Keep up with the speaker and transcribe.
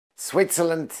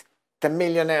Switzerland, the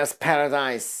millionaire's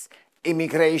paradise.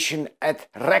 Immigration at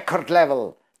record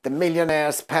level. The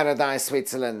millionaire's paradise,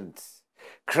 Switzerland.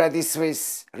 Credit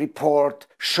Suisse report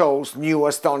shows new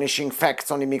astonishing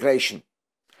facts on immigration.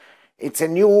 It's a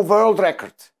new world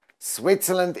record.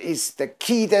 Switzerland is the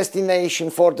key destination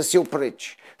for the super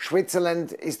rich.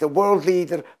 Switzerland is the world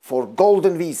leader for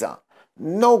golden visa.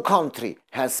 No country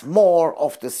has more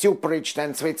of the super rich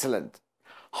than Switzerland.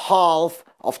 Half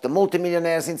of the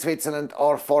multimillionaires in Switzerland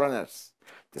are foreigners.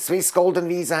 The Swiss golden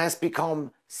visa has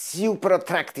become super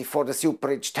attractive for the super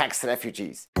rich tax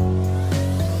refugees.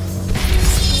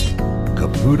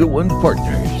 Caputo and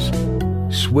Partners,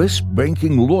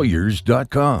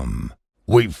 SwissBankingLawyers.com.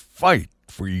 We fight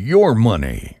for your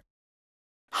money.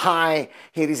 Hi,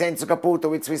 here is Enzo Caputo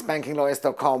with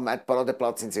SwissBankingLawyers.com at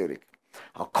Paradeplatz in Zurich.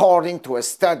 According to a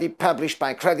study published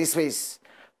by Credit Suisse,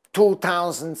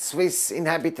 2,000 Swiss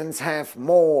inhabitants have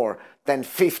more than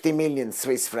 50 million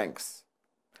Swiss francs.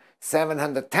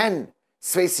 710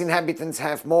 Swiss inhabitants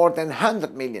have more than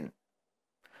 100 million.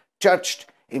 Judged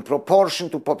in proportion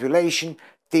to population,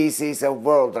 this is a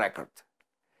world record.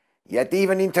 Yet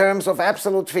even in terms of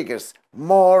absolute figures,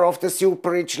 more of the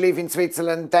super rich live in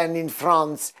Switzerland than in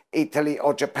France, Italy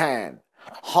or Japan.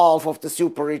 Half of the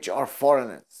super rich are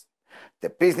foreigners. The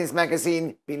business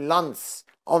magazine Bilanz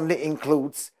only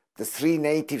includes the 3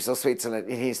 natives of Switzerland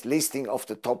in his listing of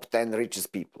the top 10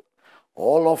 richest people.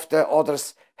 All of the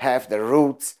others have their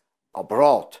roots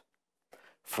abroad.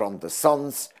 From the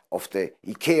sons of the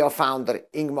IKEA founder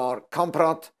Ingmar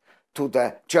Kamprad, to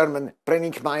the German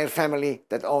Brenningmeier family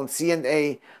that owns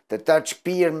C&A, the Dutch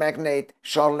beer magnate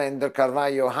Charlender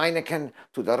Carvalho Heineken,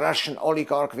 to the Russian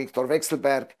oligarch Viktor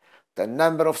Vekselberg, the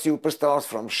number of superstars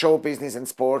from show business and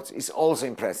sports is also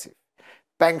impressive.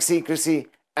 Bank secrecy,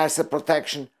 asset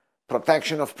protection,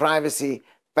 protection of privacy,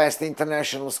 best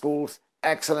international schools,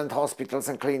 excellent hospitals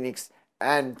and clinics,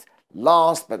 and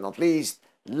last but not least,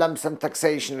 lump sum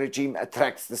taxation regime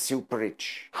attracts the super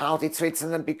rich. How did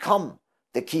Switzerland become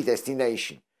the key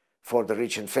destination for the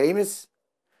rich and famous?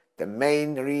 The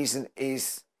main reason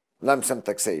is lump sum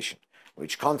taxation,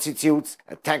 which constitutes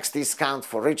a tax discount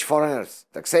for rich foreigners.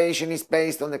 Taxation is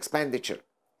based on expenditure.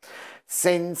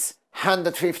 Since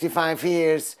 155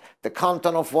 years, the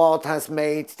canton of Waadt has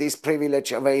made this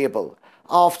privilege available.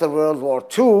 After World War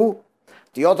II,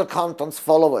 the other cantons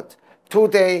followed.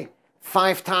 Today,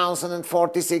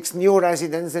 5,046 new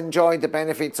residents enjoy the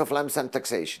benefits of lump sum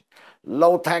taxation.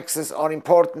 Low taxes are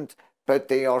important, but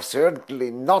they are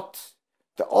certainly not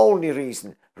the only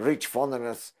reason rich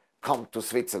foreigners come to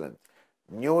Switzerland.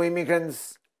 New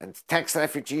immigrants and tax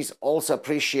refugees also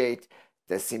appreciate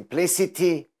the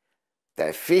simplicity, the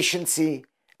efficiency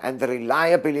and the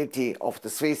reliability of the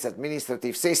Swiss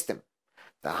administrative system,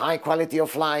 the high quality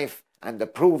of life and the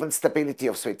proven stability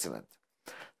of Switzerland.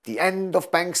 The end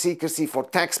of bank secrecy for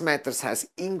tax matters has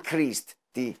increased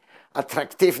the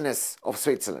attractiveness of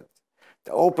Switzerland.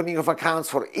 The opening of accounts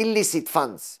for illicit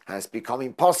funds has become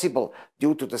impossible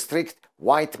due to the strict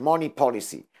white money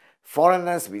policy.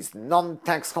 Foreigners with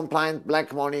non-tax compliant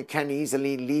black money can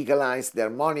easily legalize their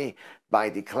money by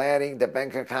declaring the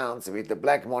bank accounts with the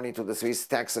black money to the Swiss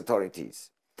tax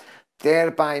authorities,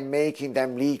 thereby making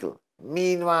them legal.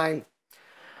 Meanwhile,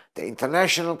 the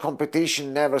international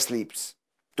competition never sleeps.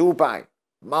 Dubai,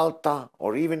 Malta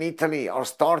or even Italy are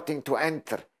starting to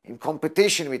enter in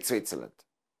competition with Switzerland.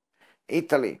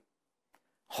 Italy,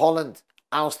 Holland,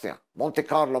 Austria, Monte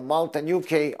Carlo, Malta and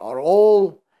UK are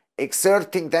all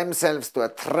exerting themselves to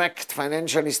attract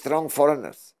financially strong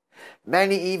foreigners.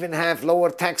 Many even have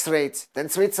lower tax rates than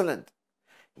Switzerland.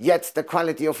 Yet the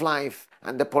quality of life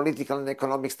and the political and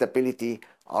economic stability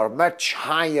are much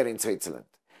higher in Switzerland.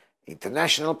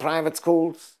 International private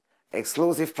schools,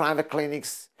 exclusive private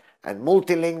clinics and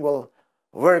multilingual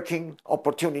working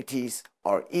opportunities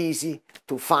are easy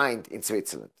to find in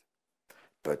Switzerland,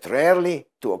 but rarely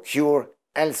to occur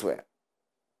elsewhere.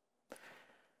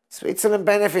 Switzerland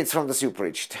benefits from the super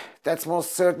rich. That's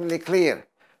most certainly clear.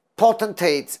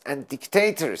 Potentates and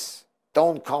dictators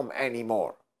don't come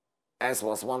anymore, as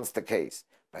was once the case,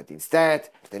 but instead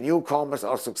the newcomers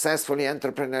are successfully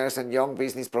entrepreneurs and young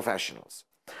business professionals.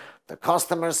 The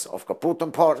customers of Caputo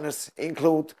and Partners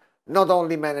include not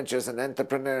only managers and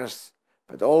entrepreneurs,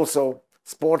 but also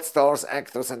sports stars,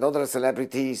 actors and other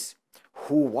celebrities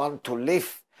who want to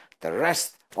live the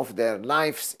rest of their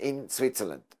lives in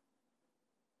Switzerland.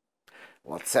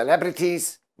 What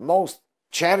celebrities most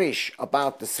cherish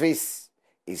about the Swiss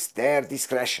is their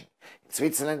discretion. In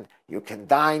Switzerland, you can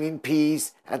dine in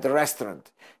peace at the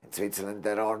restaurant. In Switzerland,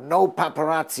 there are no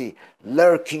paparazzi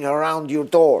lurking around your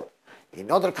door. In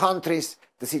other countries,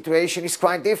 the situation is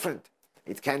quite different.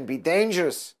 It can be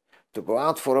dangerous to go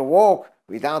out for a walk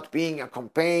without being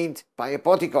accompanied by a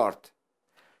bodyguard.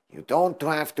 You don't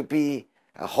have to be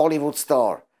a Hollywood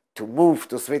star to move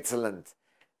to Switzerland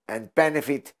and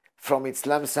benefit from its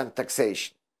lump sum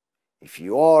taxation. If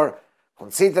you are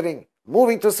considering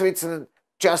moving to Switzerland,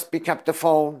 just pick up the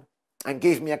phone and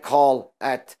give me a call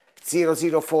at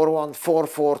 0041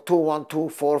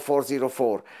 44212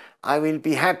 4404. I will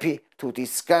be happy to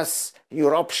discuss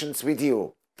your options with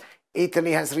you.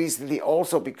 Italy has recently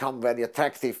also become very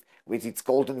attractive with its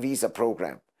Golden Visa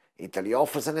program. Italy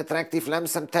offers an attractive lump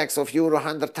sum tax of euro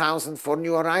 100,000 for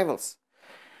new arrivals.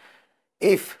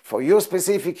 If, for your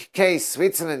specific case,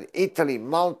 Switzerland, Italy,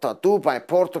 Malta, Dubai,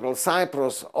 Portugal,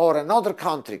 Cyprus or another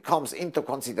country comes into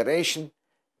consideration,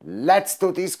 let's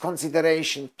do this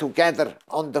consideration together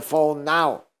on the phone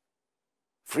now,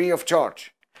 free of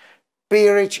charge. Be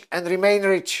rich and remain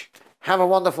rich. Have a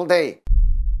wonderful day.